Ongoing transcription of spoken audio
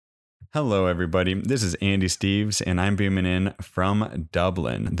Hello, everybody. This is Andy Steves, and I'm beaming in from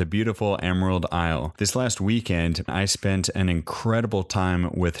Dublin, the beautiful Emerald Isle. This last weekend, I spent an incredible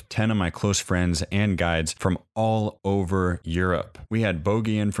time with 10 of my close friends and guides from all over Europe. We had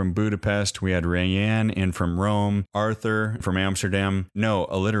Bogie in from Budapest, we had Rayanne in from Rome, Arthur from Amsterdam. No,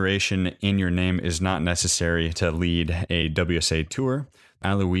 alliteration in your name is not necessary to lead a WSA tour.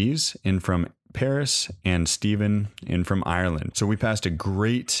 Aloise in from Paris, and Stephen in from Ireland. So we passed a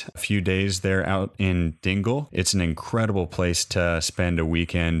great few days there out in Dingle. It's an incredible place to spend a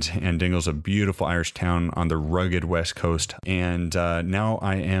weekend, and Dingle's a beautiful Irish town on the rugged west coast. And now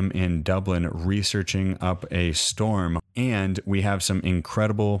I am in Dublin researching up a storm, and we have some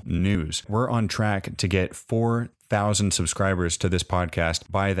incredible news. We're on track to get 4,000 subscribers to this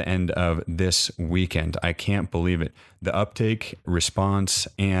podcast by the end of this weekend. I can't believe it. The uptake, response,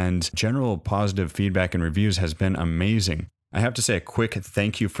 and general positive feedback and reviews has been amazing. I have to say a quick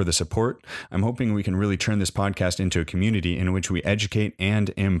thank you for the support. I'm hoping we can really turn this podcast into a community in which we educate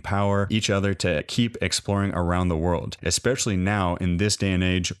and empower each other to keep exploring around the world. Especially now in this day and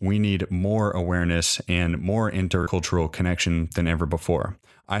age, we need more awareness and more intercultural connection than ever before.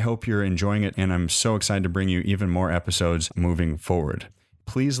 I hope you're enjoying it, and I'm so excited to bring you even more episodes moving forward.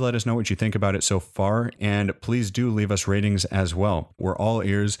 Please let us know what you think about it so far, and please do leave us ratings as well. We're all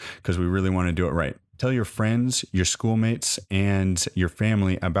ears because we really want to do it right. Tell your friends, your schoolmates, and your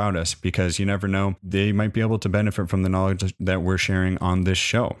family about us, because you never know, they might be able to benefit from the knowledge that we're sharing on this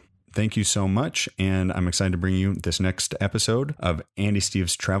show. Thank you so much, and I'm excited to bring you this next episode of Andy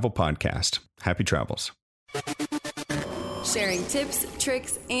Steves Travel Podcast. Happy travels. Sharing tips,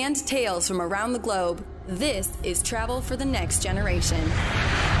 tricks, and tales from around the globe, this is Travel for the Next Generation.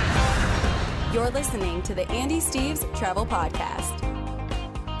 You're listening to the Andy Steves Travel Podcast.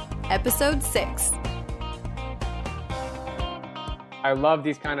 Episode 6. I love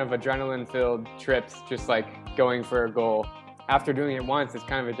these kind of adrenaline-filled trips, just like going for a goal. After doing it once, it's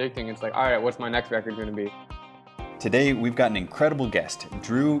kind of addicting. It's like, all right, what's my next record going to be? Today, we've got an incredible guest,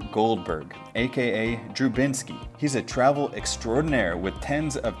 Drew Goldberg, aka Drew Binsky. He's a travel extraordinaire with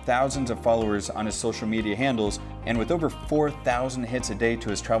tens of thousands of followers on his social media handles, and with over 4,000 hits a day to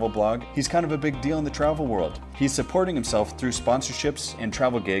his travel blog, he's kind of a big deal in the travel world. He's supporting himself through sponsorships and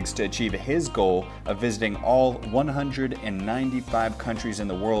travel gigs to achieve his goal of visiting all 195 countries in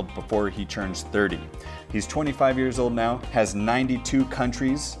the world before he turns 30. He's 25 years old now, has 92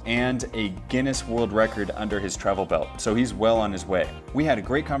 countries, and a Guinness World Record under his travel belt, so he's well on his way. We had a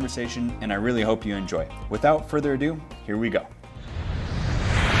great conversation, and I really hope you enjoy. Without further ado, here we go.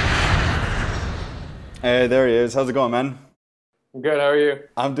 Hey, there he is. How's it going, man? Good, how are you?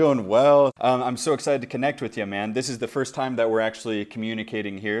 I'm doing well. I'm so excited to connect with you, man. This is the first time that we're actually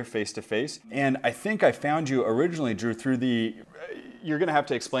communicating here face to face. And I think I found you originally, Drew, through the, you're going to have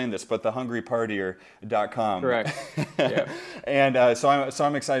to explain this, but thehungrypartier.com. Correct. Yeah. And so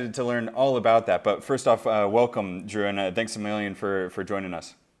I'm excited to learn all about that. But first off, welcome, Drew, and thanks a million for joining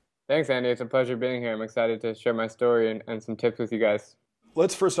us. Thanks, Andy. It's a pleasure being here. I'm excited to share my story and some tips with you guys.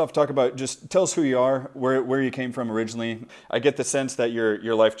 Let's first off talk about, just tell us who you are, where you came from originally. I get the sense that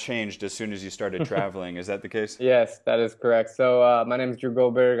your life changed as soon as you started traveling. Is that the case? Yes, that is correct. So my name is Drew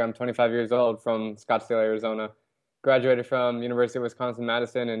Goldberg. I'm 25 years old from Scottsdale, Arizona. Graduated from University of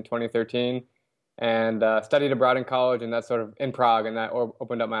Wisconsin-Madison in 2013 and studied abroad in college, and that's sort of in Prague, and that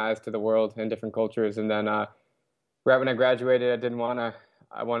opened up my eyes to the world and different cultures. And then right when I graduated,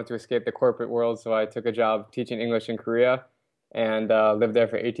 I wanted to escape the corporate world, so I took a job teaching English in Korea and lived there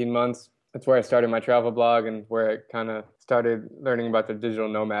for 18 months. That's where I started my travel blog and where I kind of started learning about the digital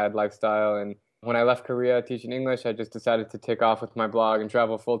nomad lifestyle. And when I left Korea teaching English, I just decided to take off with my blog and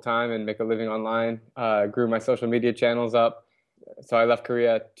travel full time and make a living online. Grew my social media channels up. So I left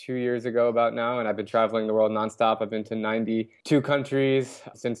Korea 2 years ago about now, and I've been traveling the world nonstop. I've been to 92 countries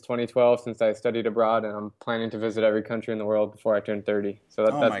since 2012, since I studied abroad, and I'm planning to visit every country in the world before I turn 30. So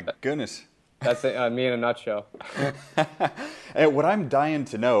my goodness. That's me in a nutshell. And what I'm dying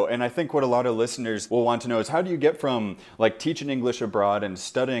to know, and I think what a lot of listeners will want to know, is how do you get from like teaching English abroad and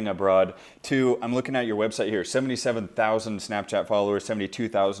studying abroad to, I'm looking at your website here, 77,000 Snapchat followers,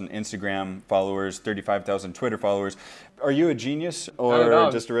 72,000 Instagram followers, 35,000 Twitter followers. Are you a genius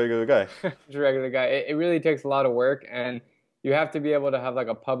or just a regular guy? Just a regular guy. It really takes a lot of work, and you have to be able to have like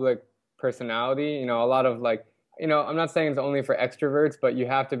a public personality. You know, a lot of like, you know, I'm not saying it's only for extroverts, but you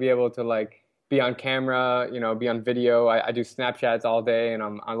have to be able to like be on camera, you know, be on video. I do Snapchats all day, and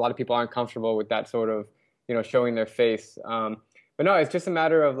a lot of people aren't comfortable with that sort of, you know, showing their face. But no, it's just a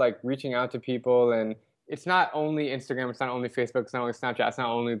matter of like reaching out to people, and it's not only Instagram, it's not only Facebook, it's not only Snapchat, it's not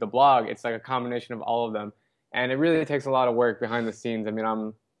only the blog. It's like a combination of all of them, and it really takes a lot of work behind the scenes. I mean,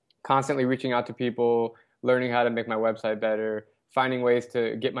 I'm constantly reaching out to people, learning how to make my website better, finding ways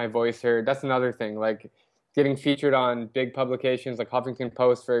to get my voice heard. That's another thing, like getting featured on big publications like Huffington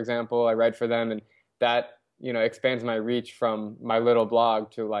Post, for example. I write for them, and that, expands my reach from my little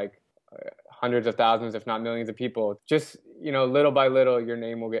blog to like hundreds of thousands, if not millions of people. Just, little by little, your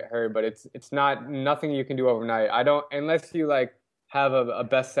name will get heard, but it's not nothing you can do overnight. I don't, unless you like have a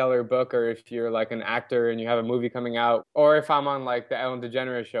bestseller book, or if you're like an actor and you have a movie coming out, or if I'm on like the Ellen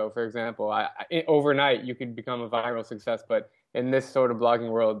DeGeneres show, for example, overnight you could become a viral success. But in this sort of blogging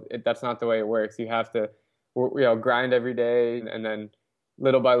world, that's not the way it works. You have to, grind every day, and then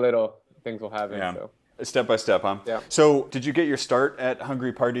little by little things will happen. Yeah. So. Step by step, huh? Yeah. So did you get your start at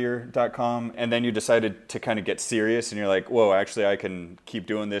hungrypartier.com, and then you decided to kind of get serious, and you're like, whoa, actually I can keep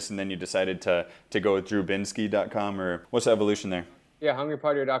doing this, and then you decided to go with drewbinsky.com, or what's the evolution there? Yeah,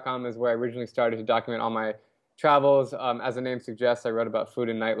 hungrypartier.com is where I originally started to document all my travels. As the name suggests, I wrote about food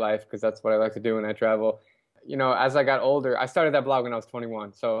and nightlife because that's what I like to do when I travel. As I got older, I started that blog when I was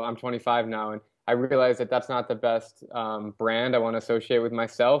 21, so I'm 25 now, and I realized that that's not the best brand I want to associate with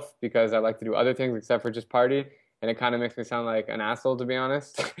myself, because I like to do other things except for just party, and it kind of makes me sound like an asshole, to be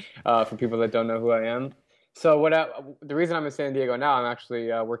honest, for people that don't know who I am. So the reason I'm in San Diego now, I'm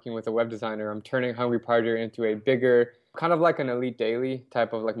actually working with a web designer. I'm turning Hungry Partier into a bigger, kind of like an Elite Daily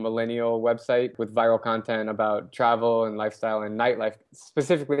type of like millennial website with viral content about travel and lifestyle and nightlife,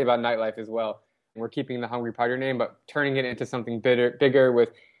 specifically about nightlife as well. We're keeping the Hungry Partier name, but turning it into something bigger with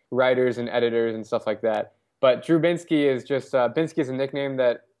writers and editors and stuff like that. But Drew Binsky is just, Binsky is a nickname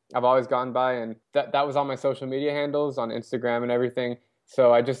that I've always gone by, and that was on my social media handles on Instagram and everything.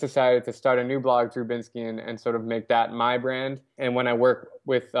 So I just decided to start a new blog, Drew Binsky, and sort of make that my brand. And when I work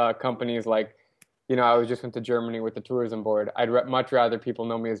with companies like, I just went to Germany with the tourism board. I'd much rather people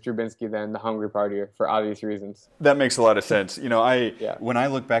know me as Drew Binsky than the Hungry Partier, for obvious reasons. That makes a lot of sense. When I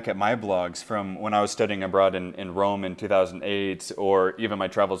look back at my blogs from when I was studying abroad in Rome in 2008, or even my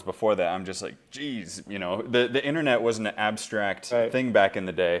travels before that, I'm just like, geez, the internet was an abstract thing back in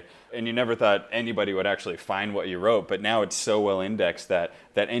the day, and you never thought anybody would actually find what you wrote. But now it's so well indexed that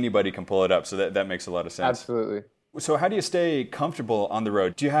anybody can pull it up. So that makes a lot of sense. Absolutely. So how do you stay comfortable on the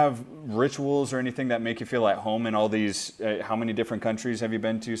road? Do you have rituals or anything that make you feel at home in all these, how many different countries have you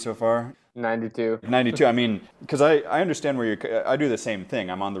been to so far? 92. 92. I mean, because I understand I do the same thing.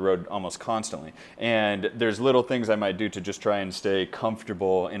 I'm on the road almost constantly. And there's little things I might do to just try and stay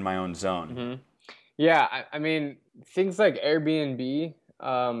comfortable in my own zone. Mm-hmm. Yeah, I mean, things like Airbnb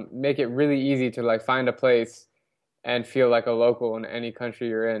make it really easy to like find a place and feel like a local in any country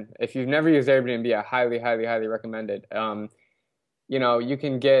you're in. If you've never used Airbnb, I highly, highly, highly recommend it. You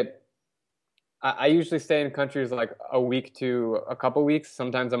can get, I usually stay in countries like a week to a couple weeks,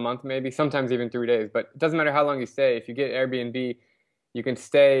 sometimes a month maybe, sometimes even 3 days. But it doesn't matter how long you stay. If you get Airbnb, you can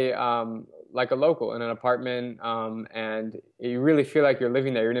stay like a local in an apartment, and you really feel like you're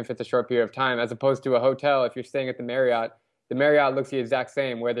living there, even if it's a short period of time, as opposed to a hotel. If you're staying at the Marriott looks the exact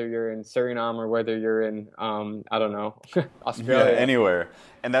same, whether you're in Suriname or whether you're in, I don't know, Australia. Yeah, anywhere.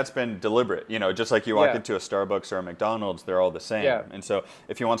 And that's been deliberate. Just like you walk into a Starbucks or a McDonald's, they're all the same. Yeah. And so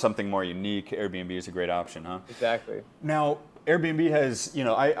if you want something more unique, Airbnb is a great option, huh? Exactly. Now, Airbnb has,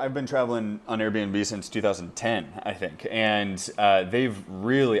 I've been traveling on Airbnb since 2010, I think. And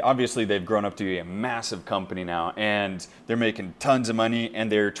obviously they've grown up to be a massive company now, and they're making tons of money,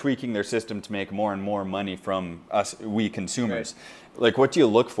 and they're tweaking their system to make more and more money from us, we consumers. Right. Like, what do you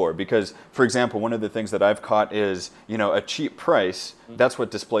look for? Because, for example, one of the things that I've caught is, a cheap price. That's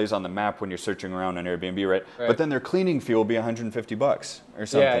what displays on the map when you're searching around on Airbnb, right? But then their cleaning fee will be $150 or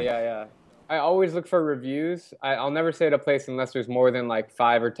something. Yeah. I always look for reviews. I'll never stay at a place unless there's more than like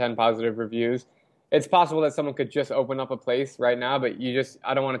 5 or 10 positive reviews. It's possible that someone could just open up a place right now, but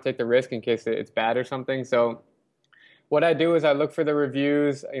I don't want to take the risk in case it's bad or something. So what I do is I look for the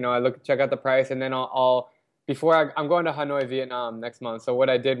reviews, check out the price, and then I'm going to Hanoi, Vietnam next month. So what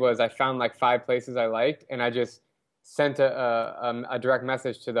I did was I found like 5 places I liked, and I just sent a direct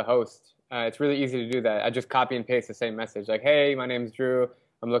message to the host. It's really easy to do that. I just copy and paste the same message. Like, hey, my name's Drew.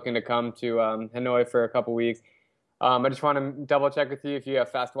 I'm looking to come to Hanoi for a couple weeks. I just want to double check with you if you have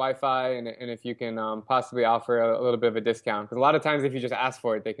fast Wi-Fi and if you can possibly offer a little bit of a discount. Because a lot of times if you just ask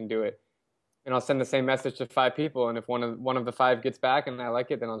for it, they can do it. And I'll send the same message to 5 people. And if one of the 5 gets back and I like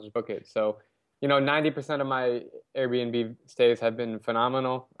it, then I'll just book it. So, 90% of my Airbnb stays have been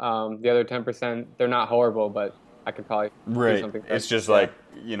phenomenal. The other 10%, they're not horrible, but I could probably do something. It's just like,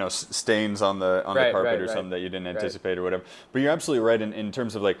 stains on the carpet or something that you didn't anticipate or whatever. But you're absolutely right in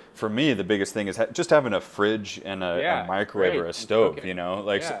terms of, like, for me, the biggest thing is just having a fridge and a microwave or a stove,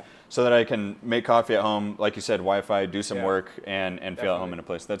 so that I can make coffee at home, like you said, Wi-Fi, do some work, and feel at home in a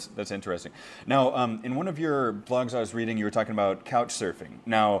place. That's interesting. Now, in one of your blogs I was reading, you were talking about couch surfing.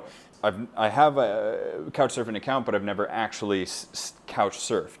 Now, I have a couch surfing account, but I've never actually couch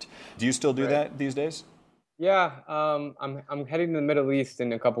surfed. Do you still do that these days? Yeah, I'm heading to the Middle East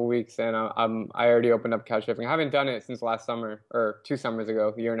in a couple weeks, and I already opened up couch surfing. I haven't done it since last summer, or 2 summers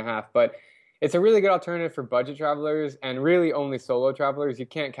ago, a year and a half. But it's a really good alternative for budget travelers and really only solo travelers. You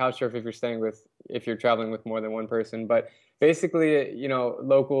can't couch surf if you're traveling with more than one person. But basically,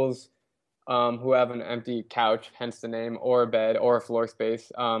 locals who have an empty couch, hence the name, or a bed or a floor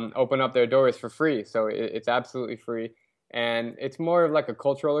space, open up their doors for free. So it's absolutely free. And it's more of like a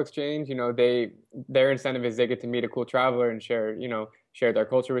cultural exchange. Their incentive is they get to meet a cool traveler and share their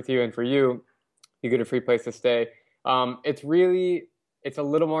culture with you. And for you, you get a free place to stay. It's a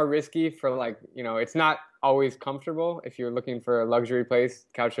little more risky for it's not always comfortable. If you're looking for a luxury place,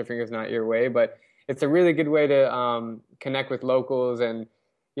 couch surfing is not your way, but it's a really good way to connect with locals. And,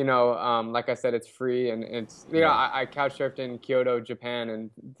 like I said, it's free. And it's, I couch surfed in Kyoto, Japan, and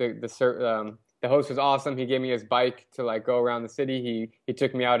the host was awesome. He gave me his bike to go around the city. He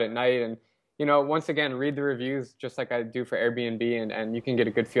took me out at night, and once again, read the reviews just like I do for Airbnb, and you can get a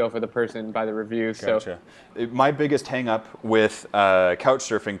good feel for the person by the reviews. Gotcha. So my biggest hang up with couch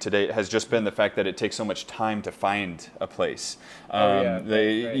surfing to date has just been the fact that it takes so much time to find a place.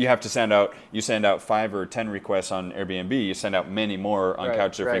 You have to send out 5 or 10 requests on Airbnb. You send out many more on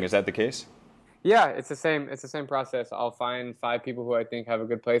couch surfing. Right. Is that the case? Yeah, it's the same process. I'll find 5 people who I think have a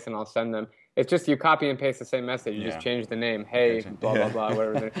good place, and I'll send them. It's just you copy and paste the same message. You just change the name. Hey, blah, blah, blah,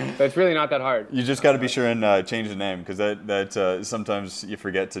 whatever. So it's really not that hard. You just got to be sure and change the name, because that sometimes you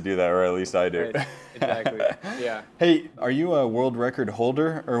forget to do that, or at least I do. Right. Exactly. Yeah. Hey, are you a world record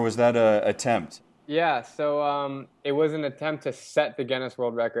holder, or was that an attempt? Yeah, so it was an attempt to set the Guinness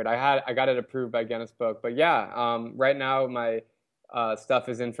World Record. I got it approved by Guinness Book. But yeah, right now my stuff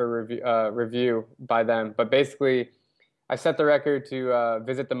is in for review by them. But basically, I set the record to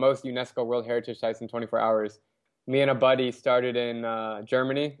visit the most UNESCO World Heritage Sites in 24 hours. Me and a buddy started in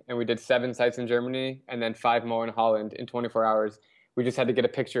Germany, and we did 7 sites in Germany, and then 5 more in Holland in 24 hours. We just had to get a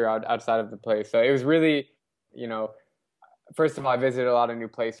picture outside of the place. So it was really, first of all, I visited a lot of new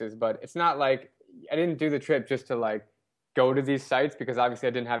places, but it's not like I didn't do the trip just to go to these sites, because obviously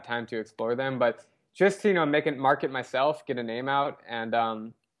I didn't have time to explore them, but just to market myself, get a name out. And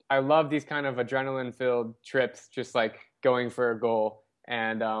I love these kind of adrenaline-filled trips, just going for a goal.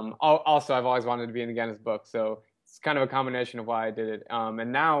 And also, I've always wanted to be in the Guinness Book, so it's kind of a combination of why I did it.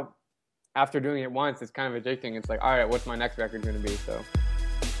 And now, after doing it once, it's kind of addicting. It's all right, what's my next record going to be? So.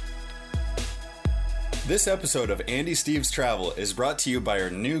 This episode of Andy Steves Travel is brought to you by our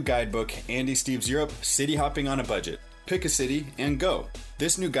new guidebook, Andy Steves Europe, City Hopping on a Budget. Pick a city and go.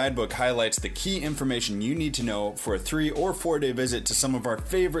 This new guidebook highlights the key information you need to know for a 3 or 4 day visit to some of our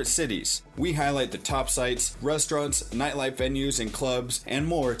favorite cities. We highlight the top sites, restaurants, nightlife venues and clubs, and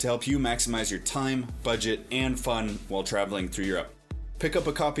more to help you maximize your time, budget, and fun while traveling through Europe. Pick up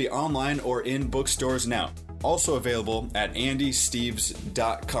a copy online or in bookstores now. Also available at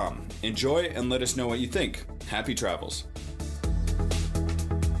andysteves.com. Enjoy and let us know what you think. Happy travels.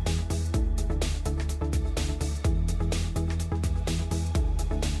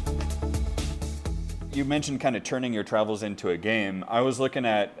 You mentioned kind of turning your travels into a game. I was looking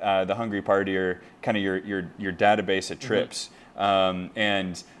at the Hungry Party, or kind of your database of trips,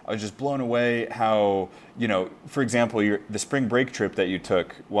 and I was just blown away how, for example, the spring break trip that you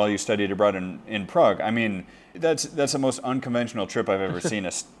took while you studied abroad in Prague. I mean, that's the most unconventional trip I've ever seen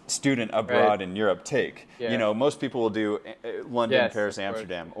a student abroad in Europe take. Yeah. Most people will do London, Paris,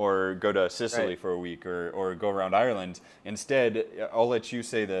 Amsterdam, or go to Sicily for a week, or go around Ireland. Instead, I'll let you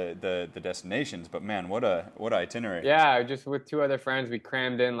say the destinations, but man, what a itinerary. Yeah, just with 2 other friends, we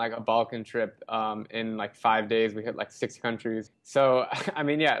crammed in a Balkan trip in 5 days. We hit 6 countries. So, I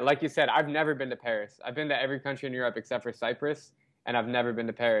mean, yeah, like you said, I've never been to Paris. I've been to every country in Europe except for Cyprus, and I've never been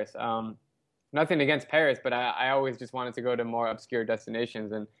to Paris. Nothing against Paris, but I always just wanted to go to more obscure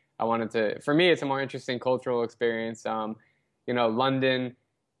destinations, and I wanted to. For me, it's a more interesting cultural experience. London,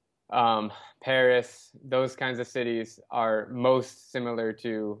 Paris, those kinds of cities are most similar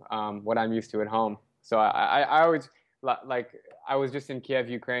to what I'm used to at home. So I always I was just in Kiev,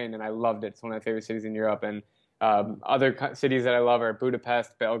 Ukraine, and I loved it. It's one of my favorite cities in Europe. And other cities that I love are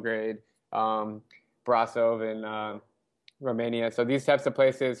Budapest, Belgrade, Brasov, and Romania. So these types of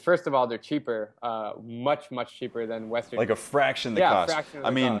places, first of all, they're cheaper, much cheaper than Western. Like a fraction the yeah, cost. A fraction of I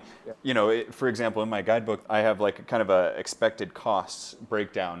the mean, cost. Yeah. you know, for example, in my guidebook, I have like kind of a expected costs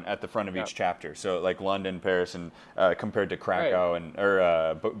breakdown at the front of each chapter. So like London, Paris, and compared to Krakow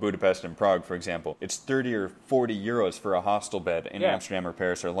or Budapest and Prague, for example, it's 30 or 40 euros for a hostel bed in Amsterdam or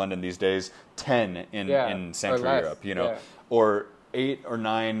Paris or London these days. 10 in Central Europe, you know, or 8 or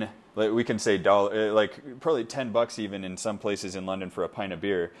 9. Like we can say dollar, like probably $10 even in some places in London for a pint of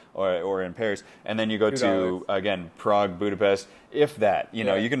beer, or in Paris, and then you go to again Prague, Budapest, if that, you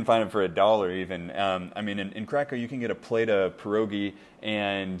know, you can find them for $1 even. I mean, in Krakow you can get a plate of pierogi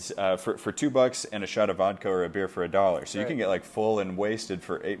and for $2 and a shot of vodka or a beer for $1, so you can get like full and wasted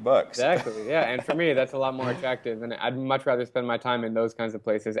for $8. Exactly, yeah, and for me that's a lot more attractive, and I'd much rather spend my time in those kinds of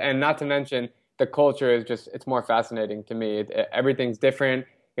places, and not to mention the culture is just it's more fascinating to me. Everything's different.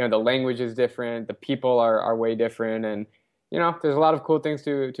 You know, the language is different, the people are way different, and you know, there's a lot of cool things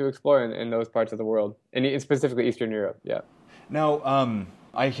to explore in those parts of the world, and specifically Eastern Europe. Yeah. Now,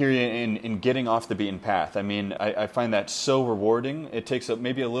 I hear you in getting off the beaten path. I mean, I find that so rewarding. It takes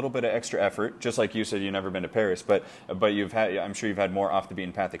maybe a little bit of extra effort, just like you said, you've never been to Paris, but I'm sure you've had more off the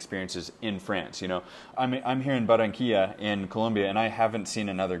beaten path experiences in France. You know, I'm here in Barranquilla in Colombia, and I haven't seen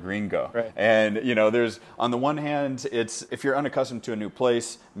another gringo. Right. And you know, there's on the one hand, it's if you're unaccustomed to a new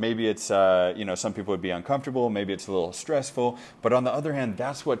place, maybe it's you know, some people would be uncomfortable, maybe it's a little stressful. But on the other hand,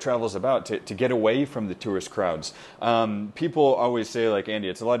 that's what travel's about, to get away from the tourist crowds. People always say like,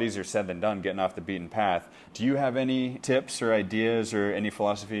 it's a lot easier said than done getting off the beaten path. Do you have any tips or ideas or any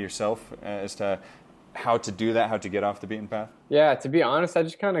philosophy yourself as to how to do that, how to get off the beaten path? Yeah, to be honest, I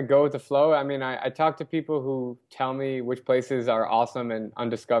just kind of go with the flow. I mean, I talk to people who tell me which places are awesome and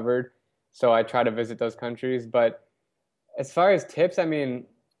undiscovered, so I try to visit those countries. But as far as tips, I mean,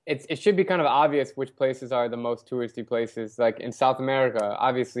 it should be kind of obvious which places are the most touristy places. Like in South America,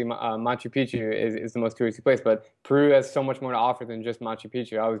 obviously Machu Picchu is the most touristy place, but Peru has so much more to offer than just Machu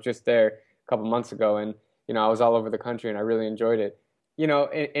Picchu. I was just there a couple months ago, and you know, I was all over the country, and I really enjoyed it. You know,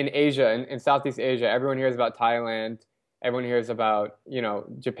 in Asia, in Southeast Asia, everyone hears about Thailand. Everyone hears about, you know,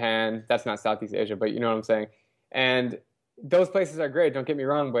 Japan. That's not Southeast Asia, but you know what I'm saying. And those places are great, don't get me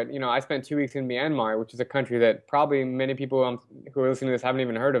wrong, but you know, I spent 2 weeks in Myanmar, which is a country that probably many people who are listening to this haven't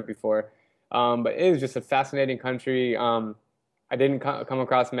even heard of before. But it is just a fascinating country. I didn't come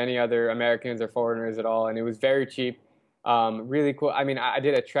across many other Americans or foreigners at all, and it was very cheap. Really cool. I mean, I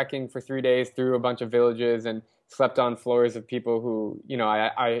did a trekking for 3 days through a bunch of villages and slept on floors of people who, you know,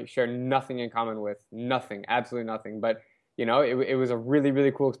 I share nothing in common with, nothing, absolutely nothing. But you know, it was a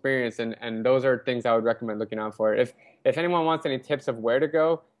really cool experience, and those are things I would recommend looking out for. If anyone wants any tips of where to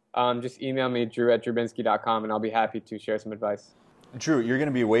go, just email me, drew@drewbinski.com, and I'll be happy to share some advice. Drew, you're going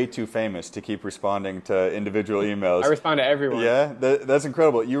to be way too famous to keep responding to individual emails. I respond to everyone. Yeah, that's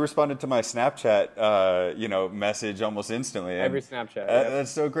incredible. You responded to my Snapchat, you know, message almost instantly. Every Snapchat. That's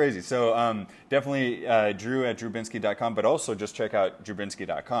so crazy. So definitely drew@drewbinski.com, but also just check out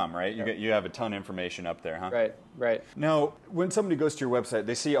drewbinski.com, right? You have a ton of information up there, huh? Right. Now, when somebody goes to your website,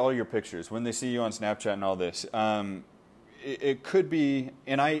 they see all your pictures. When they see you on Snapchat and all this, it could be,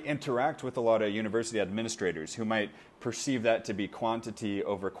 and I interact with a lot of university administrators who might perceive that to be quantity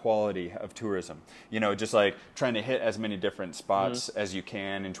over quality of tourism. You know, just like trying to hit as many different spots as you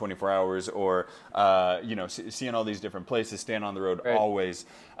can in 24 hours, or, you know, seeing all these different places, staying on the road always.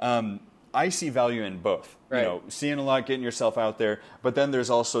 I see value in both. You know, seeing a lot, getting yourself out there, but then there's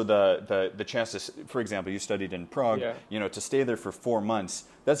also the chance to, for example, you studied in Prague, you know, to stay there for 4 months,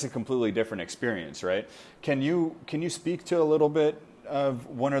 that's a completely different experience, right? Can you speak to a little bit of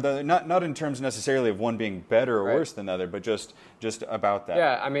one or the other? Not in terms necessarily of one being better or worse than the other, but just about that.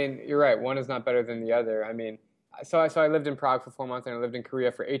 Yeah, I mean, you're right. One is not better than the other. I mean, so I lived in Prague for 4 months, and I lived in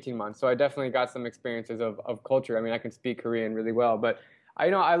Korea for 18 months. So I definitely got some experiences of culture. I mean, I can speak Korean really well, but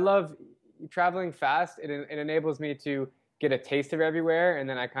I love traveling fast. It enables me to get a taste of everywhere, and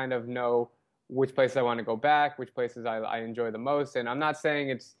then I kind of know which places I want to go back, which places I enjoy the most. And I'm not saying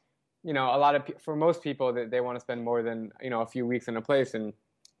it's, you know, for most people that they want to spend more than, you know, a few weeks in a place. And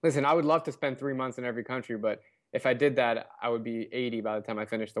listen, I would love to spend 3 months in every country, but if I did that, I would be 80 by the time I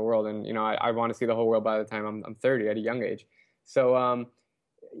finish the world. And, you know, I want to see the whole world by the time I'm 30 at a young age. So,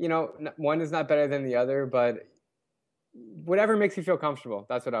 you know, one is not better than the other, but whatever makes you feel comfortable,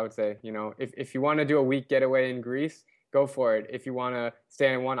 that's what I would say. You know, if you want to do a week getaway in Greece, go for it. If you want to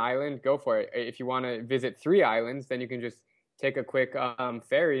stay on one island, go for it. If you want to visit 3 islands, then you can just take a quick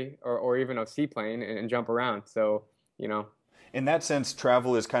ferry or even a seaplane and jump around. So, you know. In that sense,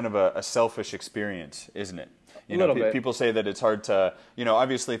 travel is kind of a selfish experience, isn't it? You know, little bit. people say that it's hard to, you know,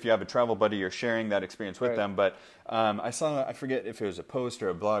 obviously if you have a travel buddy, you're sharing that experience with Right. them. But I forget if it was a post or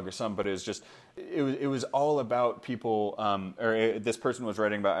a blog or something, but it was just, it was all about people, this person was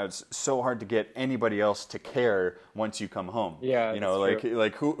writing about, it's so hard to get anybody else to care once you come home. Yeah, you know, that's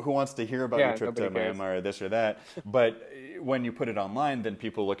like who wants to hear about Yeah, your trip to nobody cares. Myanmar or this or that? But when you put it online, then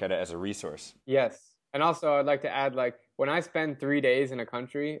people look at it as a resource. Yes. And also, I'd like to add, like, when I spend 3 days in a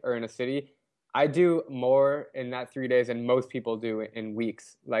country or in a city, I do more in that 3 days than most people do in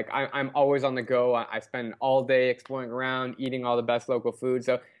weeks. Like, I'm always on the go. I spend all day exploring around, eating all the best local food.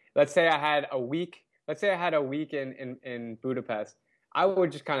 So let's say I had a week. Let's say I had a week in Budapest. I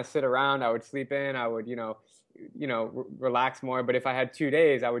would just kind of sit around. I would sleep in. I would, relax more. But if I had 2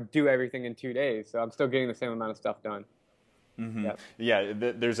 days, I would do everything in 2 days. So I'm still getting the same amount of stuff done. Mm-hmm. Yep. Yeah,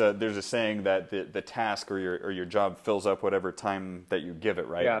 there's a saying that the task or your job fills up whatever time that you give it,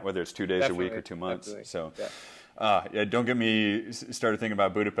 right? Yeah. Whether it's 2 days, Definitely. a week, or 2 months. Definitely. So, Yeah. don't get me started thinking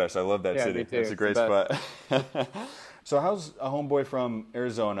about Budapest. I love that Yeah, city. me too. It's a It's great the spot. So, how's a homeboy from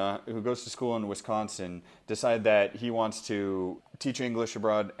Arizona who goes to school in Wisconsin decide that he wants to teach English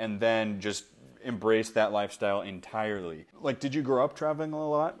abroad and then just embrace that lifestyle entirely? Like, did you grow up traveling a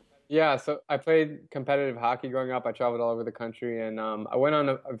lot? Yeah, so I played competitive hockey growing up. I traveled all over the country, and I went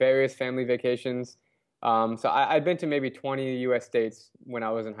on various family vacations. So I'd been to maybe 20 U.S. states when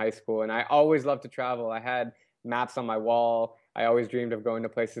I was in high school, and I always loved to travel. I had maps on my wall. I always dreamed of going to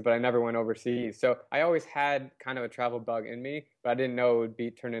places, but I never went overseas. So I always had kind of a travel bug in me, but I didn't know it would be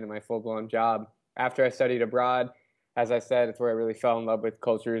turned into my full-blown job. After I studied abroad, as I said, it's where I really fell in love with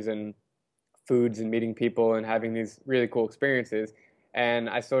cultures and foods and meeting people and having these really cool experiences. And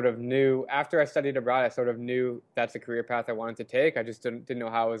I sort of knew, after I studied abroad, I sort of knew that's a career path I wanted to take. I just didn't know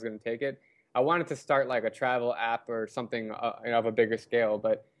how I was going to take it. I wanted to start like a travel app or something of a bigger scale,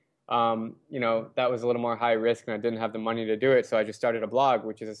 but that was a little more high risk and I didn't have the money to do it. So I just started a blog,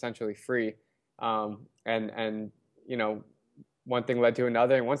 which is essentially free. And one thing led to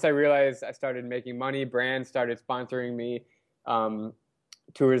another. And once I realized I started making money, brands started sponsoring me.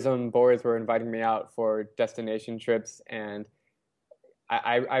 Tourism boards were inviting me out for destination trips, and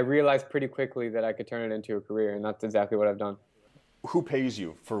I realized pretty quickly that I could turn it into a career, and that's exactly what I've done. Who pays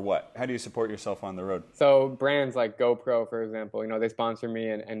you for what? How do you support yourself on the road? So brands like GoPro, for example, they sponsor me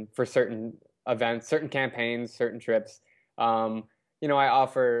and for certain events, certain campaigns, certain trips. I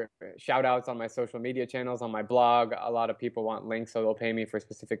offer shout outs on my social media channels, on my blog. A lot of people want links, so they'll pay me for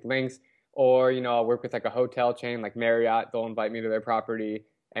specific links. Or, I'll work with like a hotel chain like Marriott. They'll invite me to their property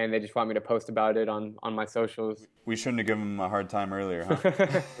and they just want me to post about it on my socials. We shouldn't have given them a hard time earlier,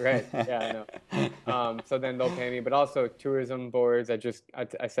 huh? Right. Yeah, I know. So then they'll pay me, but also tourism boards. I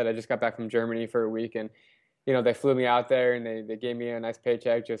said I just got back from Germany for a week, and they flew me out there, and they gave me a nice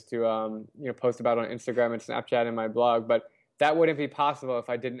paycheck just to post about it on Instagram and Snapchat and my blog. But that wouldn't be possible if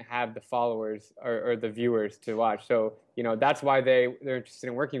I didn't have the followers or the viewers to watch. So that's why they're interested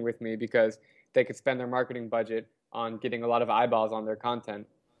in working with me, because they could spend their marketing budget on getting a lot of eyeballs on their content.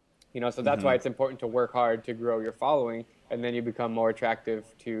 So that's why it's important to work hard to grow your following, and then you become more attractive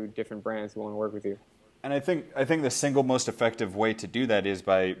to different brands who want to work with you. And I think the single most effective way to do that is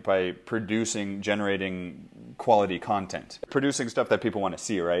by generating quality content, producing stuff that people want to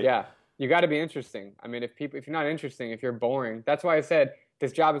see, right? Yeah, you got to be interesting. I mean, if you're not interesting, if you're boring, that's why I said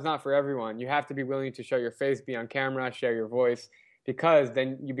this job is not for everyone. You have to be willing to show your face, be on camera, share your voice, because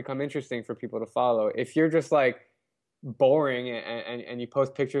then you become interesting for people to follow. If you're just like boring and you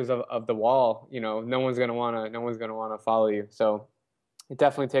post pictures of the wall, no one's gonna wanna follow you. So it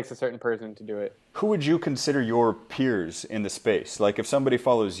definitely takes a certain person to do it. Who would you consider your peers in the space? Like, if somebody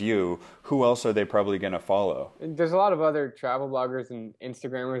follows you, who else are they probably gonna follow? There's a lot of other travel bloggers and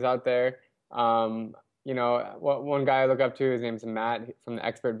Instagrammers out there. One guy I look up to, his name's Matt from the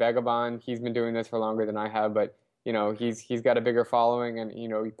Expert Vagabond. He's been doing this for longer than I have, but he's got a bigger following, and he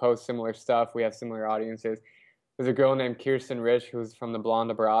posts similar stuff. We have similar audiences. There's a girl named Kirsten Rich who's from the Blonde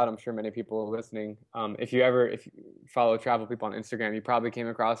Abroad. I'm sure many people listening, if you follow travel people on Instagram, you probably came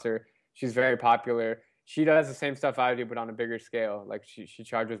across her. She's very popular. She does the same stuff I do, but on a bigger scale. Like she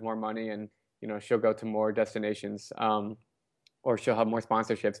charges more money, and she'll go to more destinations, or she'll have more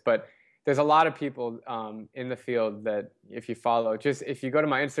sponsorships. But there's a lot of people in the field that if you follow, just if you go to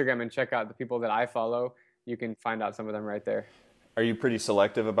my Instagram and check out the people that I follow, you can find out some of them right there. Are you pretty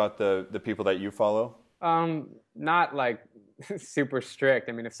selective about the people that you follow? Not like super strict.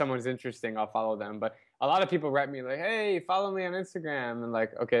 I mean, if someone's interesting, I'll follow them. But a lot of people write me like, "Hey, follow me on Instagram," and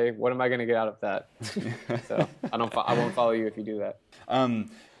like, okay, what am I going to get out of that? So I won't follow you if you do that.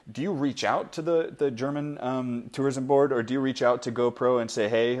 do you reach out to the German tourism board, or do you reach out to GoPro and say,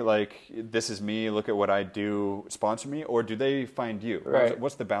 hey, like, this is me, look at what I do, sponsor me, or do they find you? Right.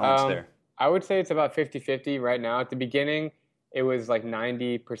 What's the balance there? I would say it's about 50-50 right now. At the beginning, it was like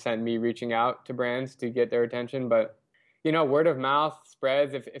 90% me reaching out to brands to get their attention, but word of mouth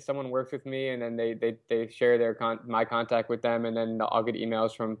spreads. If someone works with me and then they share my contact with them, and then I'll get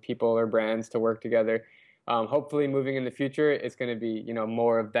emails from people or brands to work together. Hopefully moving in the future, it's going to be,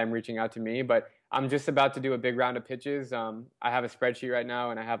 more of them reaching out to me, but I'm just about to do a big round of pitches. I have a spreadsheet right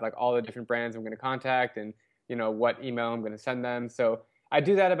now, and I have like all the different brands I'm going to contact and, what email I'm going to send them. So I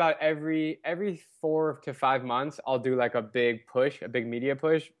do that about every 4 to 5 months. I'll do like a big media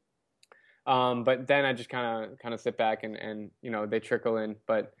push. But then I just kind of sit back and they trickle in.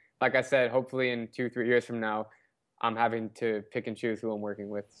 But like I said, hopefully in 2-3 years from now, I'm having to pick and choose who I'm working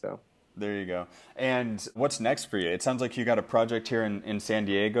with. So there you go. And what's next for you? It sounds like you got a project here in San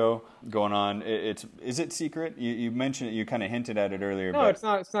Diego going on. Is it secret? You mentioned it. You kind of hinted at it earlier. No, it's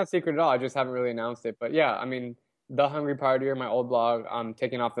not secret at all. I just haven't really announced it. But yeah, I mean, The Hungry Partier, my old blog, I'm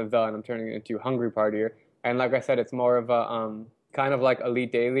taking off the and I'm turning it into Hungry Partier. And like I said, it's more of a kind of like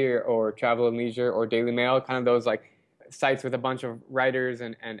Elite Daily or Travel and Leisure or Daily Mail, kind of those like sites with a bunch of writers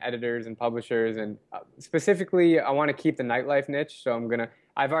and editors and publishers. And specifically, I want to keep the nightlife niche. So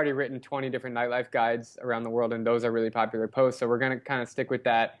I've already written 20 different nightlife guides around the world, and those are really popular posts. So we're going to kind of stick with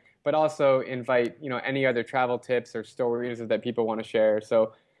that, but also invite, any other travel tips or stories that people want to share.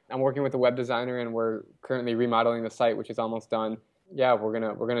 So I'm working with a web designer, and we're currently remodeling the site, which is almost done. Yeah, we're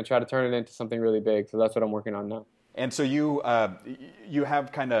gonna try to turn it into something really big. So that's what I'm working on now. And so you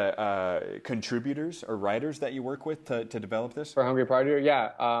have kind of contributors or writers that you work with to develop this? For Hungry Partier,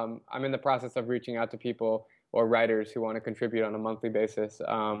 yeah. I'm in the process of reaching out to people or writers who want to contribute on a monthly basis.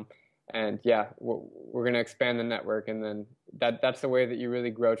 And yeah, we're going to expand the network. And then that's the way that you really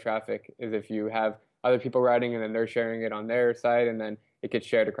grow traffic, is if you have other people writing and then they're sharing it on their site, and then it gets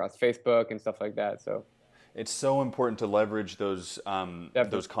shared across Facebook and stuff like that. So it's so important to leverage those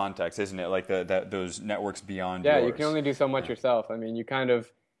contacts, isn't it? Like those networks beyond yours. Yeah, you can only do so much yourself. I mean, you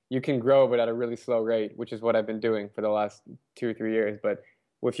can grow, but at a really slow rate, which is what I've been doing for the last 2 or 3 years. But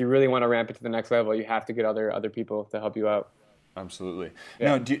if you really want to ramp it to the next level, you have to get other people to help you out. Absolutely.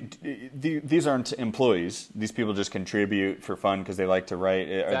 Yeah. Now, these aren't employees. These people just contribute for fun because they like to write.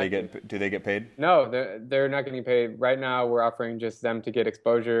 Exactly. Do they get paid? No, they're not getting paid. Right now, we're offering just them to get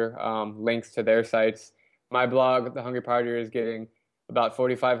exposure, links to their sites. My blog, The Hungry Partier, is getting about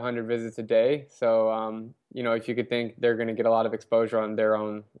 4,500 visits a day. So, if you could think, they're going to get a lot of exposure on their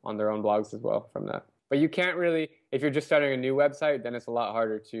own blogs as well from that. But you can't really, if you're just starting a new website, then it's a lot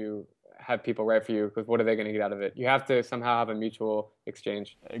harder to have people write for you, because what are they going to get out of it? You have to somehow have a mutual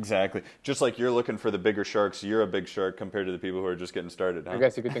exchange. Exactly. Just like you're looking for the bigger sharks, you're a big shark compared to the people who are just getting started, huh? I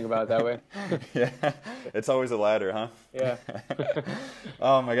guess you could think about it that way. Yeah. It's always a ladder, huh? Yeah.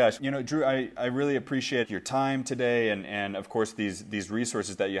 Oh my gosh. Drew, I really appreciate your time today, and of course these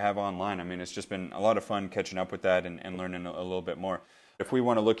resources that you have online. I mean, it's just been a lot of fun catching up with that and learning a little bit more. If we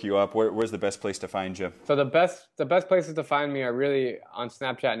want to look you up, where's the best place to find you? So the best places to find me are really on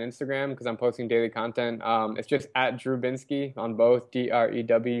Snapchat and Instagram, because I'm posting daily content. It's just at Drewbinsky on both,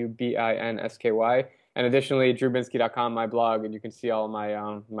 DREWBINSKY. And additionally, drewbinsky.com, my blog, and you can see all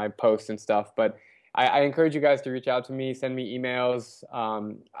my my posts and stuff. But I encourage you guys to reach out to me, send me emails.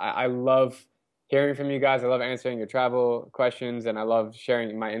 I love hearing from you guys. I love answering your travel questions, and I love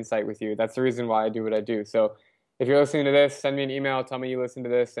sharing my insight with you. That's the reason why I do what I do. So if you're listening to this, send me an email, tell me you listen to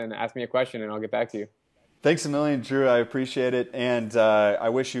this, and ask me a question, and I'll get back to you. Thanks a million, Drew. I appreciate it, and I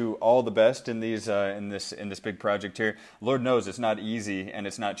wish you all the best in these in this big project here. Lord knows it's not easy, and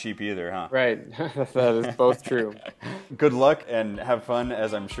it's not cheap either, huh? Right. That is both true. Good luck, and have fun,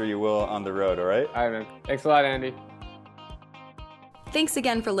 as I'm sure you will on the road, all right? All right, man. Thanks a lot, Andy. Thanks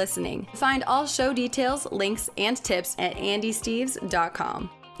again for listening. Find all show details, links, and tips at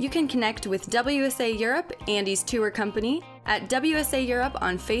andysteves.com. You can connect with WSA Europe, Andy's tour company, at WSA Europe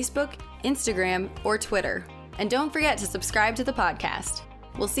on Facebook, Instagram, or Twitter. And don't forget to subscribe to the podcast.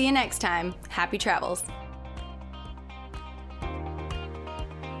 We'll see you next time. Happy travels.